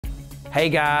Hey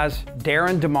guys,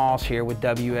 Darren DeMoss here with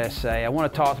WSA. I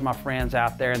want to talk to my friends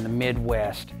out there in the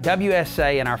Midwest.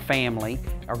 WSA and our family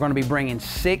are going to be bringing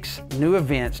 6 new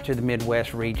events to the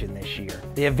Midwest region this year.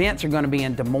 The events are going to be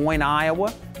in Des Moines,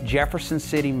 Iowa, Jefferson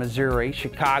City, Missouri,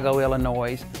 Chicago,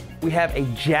 Illinois. We have a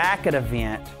jacket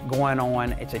event going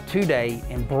on. It's a 2-day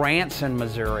in Branson,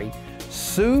 Missouri,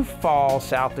 Sioux Falls,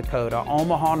 South Dakota,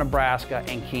 Omaha, Nebraska,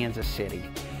 and Kansas City.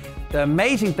 The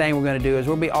amazing thing we're going to do is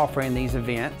we'll be offering these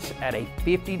events at a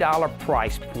 $50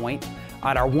 price point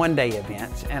at our 1-day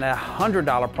events and a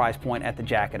 $100 price point at the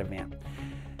jacket event.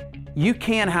 You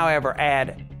can, however,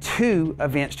 add 2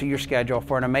 events to your schedule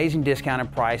for an amazing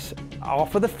discounted price, all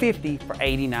for the $50 for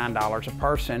 $89 a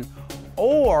person,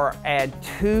 or add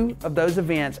 2 of those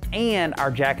events and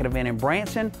our jacket event in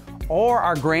Branson or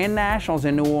our Grand Nationals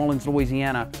in New Orleans,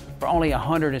 Louisiana for only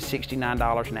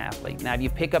 $169 an athlete. Now, if you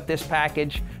pick up this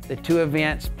package, the 2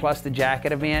 events plus the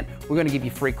jacket event, we're going to give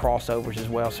you free crossovers as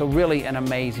well. So really an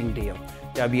amazing deal.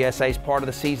 WSA is part of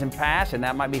the season pass, and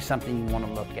that might be something you want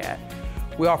to look at.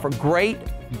 We offer great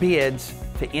bids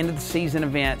to end of the season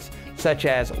events such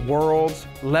as Worlds,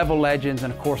 Level Legends,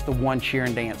 and of course the One Cheer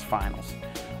and Dance Finals.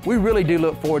 We really do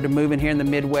look forward to moving here in the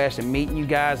Midwest and meeting you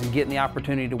guys and getting the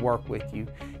opportunity to work with you.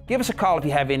 Give us a call if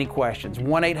you have any questions,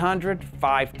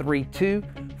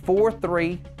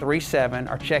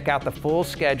 1-800-532-4337, or check out the full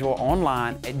schedule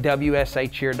online at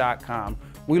WSAcheer.com.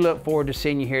 We look forward to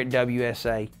seeing you here at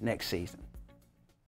WSA next season.